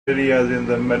areas in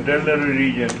the medullary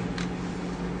region.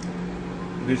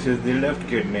 This is the left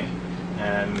kidney,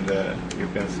 and you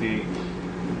can see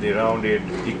the rounded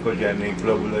echogenic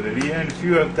globular area, and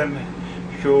few of them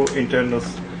show internal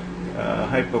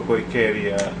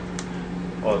hypochoicaria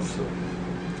also.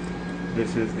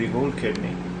 This is the whole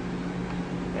kidney,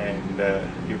 and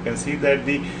you can see that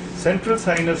the central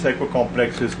sinus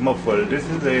echocomplex is muffled. This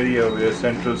is the area where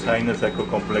central sinus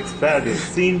echocomplex fat is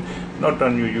seen. Not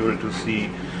unusual to see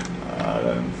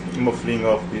muffling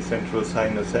of the central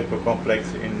sinus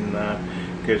echocomplex in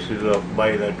cases of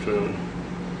bilateral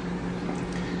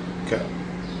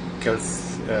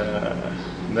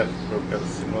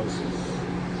nephrocalcinosis.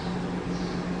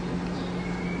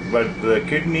 But the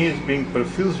kidney is being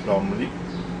perfused normally.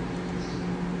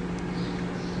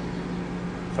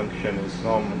 Function is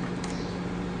normal.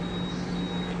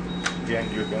 Again,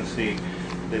 you can see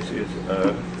this is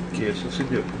a case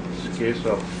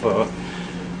of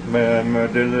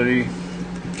medullary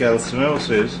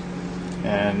calcinosis,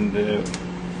 and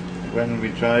when we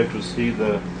try to see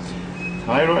the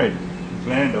thyroid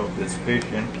gland of this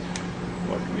patient,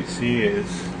 what we see is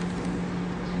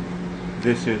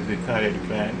this is the thyroid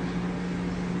gland.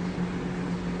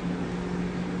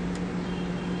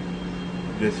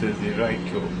 This is the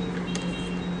right lobe.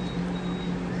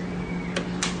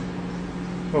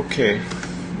 Okay,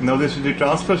 now this is the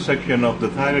transverse section of the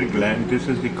thyroid gland. This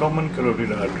is the common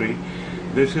carotid artery.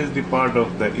 This is the part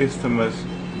of the isthmus.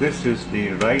 This is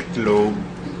the right lobe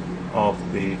of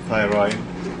the thyroid,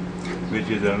 which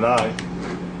is enlarged,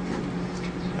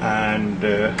 and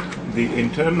the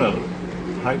internal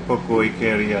hypochoic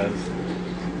areas,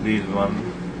 these ones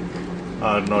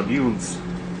are nodules.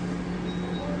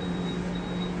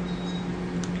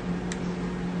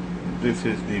 This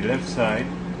is the left side.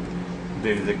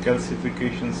 There is a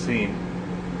calcification seen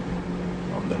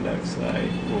on the left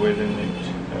side within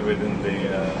it, within the.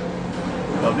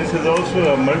 Now this is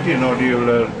also a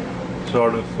multinodular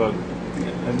sort of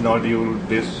nodule.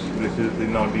 This is the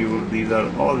nodule. These are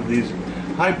all these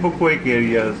hypochoic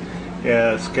areas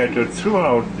scattered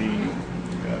throughout the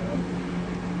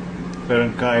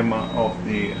parenchyma of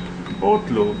the both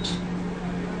lobes.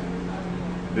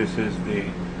 This is the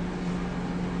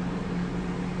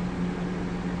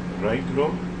right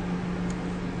lobe.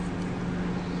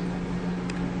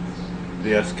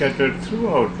 They are scattered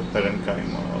throughout the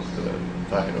parenchyma of the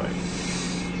thyroid.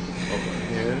 Over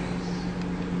here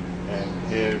and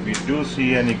here we do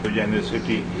see an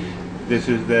echogenicity. This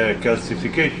is the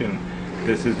calcification.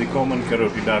 This is the common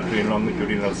carotid artery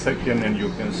longitudinal section, and you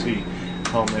can see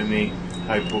how many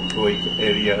hypochoic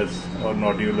areas or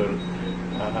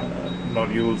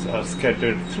nodules are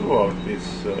scattered throughout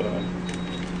this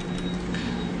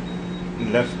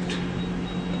left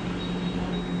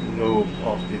lobe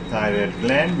of the thyroid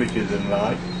gland, which is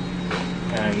enlarged,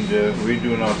 and we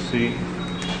do not see.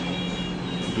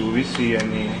 Do we see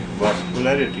any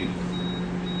vascularity?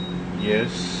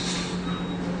 Yes,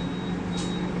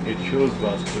 it shows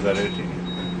vascularity,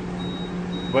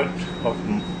 but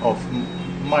of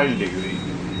mild degree,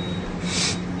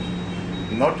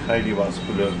 not highly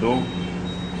vascular though,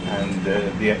 and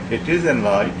it is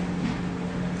enlarged.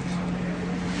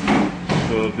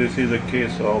 So this is a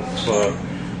case of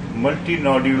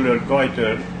multinodular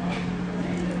goiter.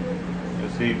 You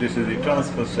see, this is the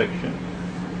transverse section.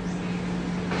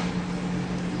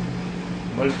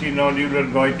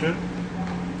 Multinodular goiter.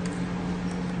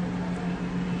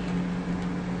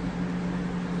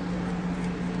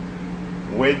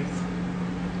 With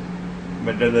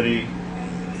medullary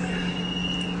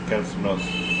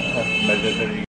calcinosis, medullary